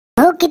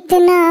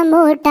कितना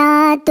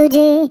मोटा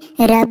तुझे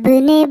रब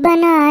ने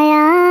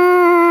बनाया,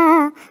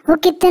 हो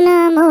कितना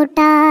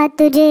मोटा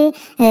तुझे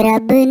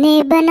रब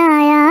ने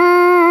बनाया।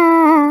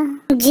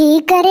 जी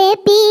करे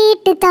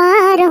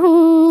पीटता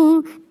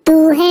रहूं, तू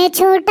है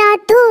छोटा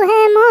तू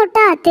है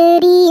मोटा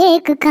तेरी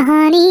एक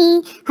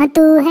कहानी। हाँ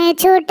तू है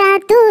छोटा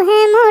तू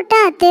है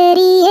मोटा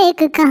तेरी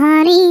एक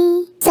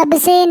कहानी।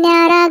 सबसे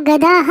न्यारा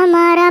गधा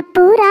हमारा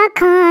पूरा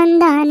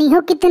खानदानी।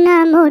 हो कितना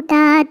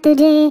मोटा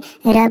तुझे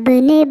रब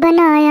ने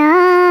बनाया,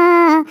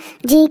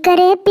 जी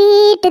करे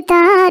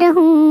पीटता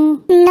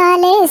रहूं।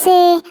 नाले से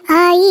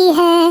आई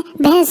है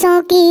भैंसों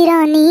की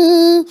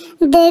रानी,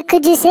 देख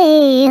जिसे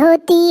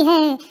होती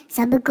है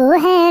सबको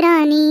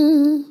हैरानी।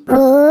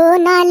 ओ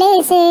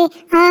नाले से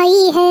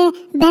आई है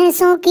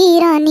भैंसों की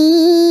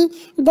रानी,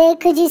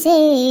 देख जिसे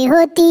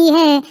होती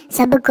है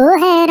सबको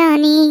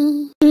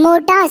हैरानी।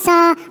 मोटा सा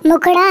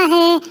मुखड़ा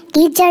है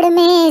कीचड़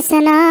में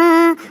सना,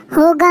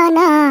 होगा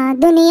ना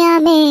दुनिया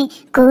में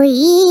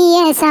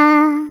कोई ऐसा।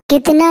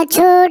 कितना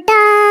छोटा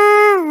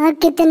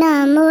कितना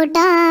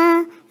मोटा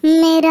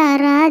मेरा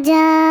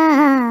राजा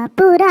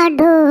पूरा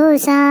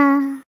ढोसा।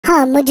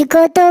 हाँ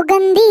मुझको तो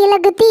गंदी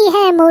लगती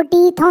है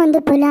मोटी थोंद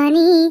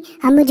फुलानी,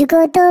 हाँ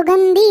मुझको तो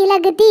गंदी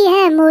लगती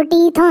है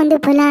मोटी थोंद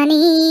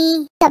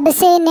फुलानी।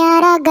 सबसे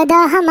न्यारा गधा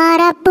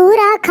हमारा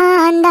पूरा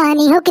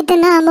खानदानी। हो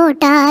कितना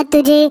मोटा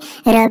तुझे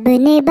रब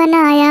ने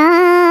बनाया,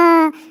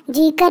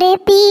 जी करे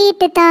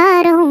पीटता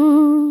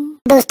रहूं।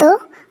 दोस्तों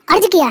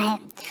अर्ज किया है,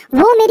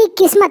 वो मेरी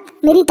किस्मत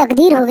मेरी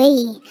तकदीर हो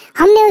गई।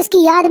 हमने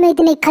उसकी याद में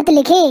इतने खत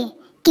लिखे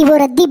कि वो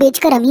रद्दी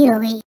बेचकर अमीर हो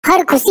गई।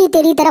 हर खुशी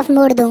तेरी तरफ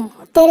मोड़ दूं,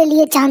 तेरे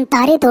लिए चांद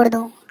तारे तोड़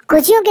दूं,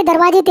 खुशियों के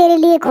दरवाजे तेरे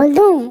लिए खोल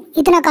दूं।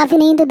 इतना काफी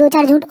नहीं तो दो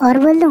चार झूठ और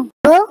बोल दूं।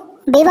 वो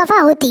बेवफा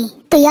होती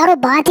तो यारो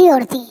बात ही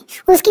और थी।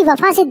 उसकी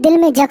वफा से दिल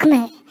में जख्म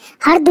है,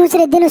 हर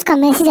दूसरे दिन उसका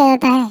मैसेज आ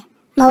जाता है,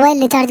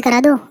 मोबाइल रिचार्ज करा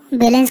दो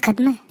बैलेंस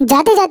खत्म है।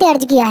 जाते जाते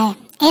अर्ज किया है,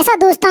 ऐसा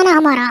दोस्ताना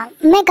हमारा,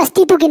 मैं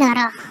कश्ती तू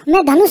किनारा,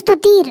 मैं धनुष तू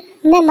तीर,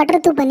 मैं मटर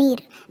तू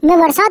पनीर, मैं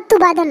बरसात तू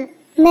बादल,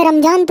 मैं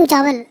रमजान तू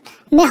चावल,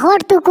 मैं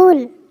होठ तू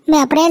कूल,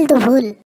 मैं अप्रैल तू फूल।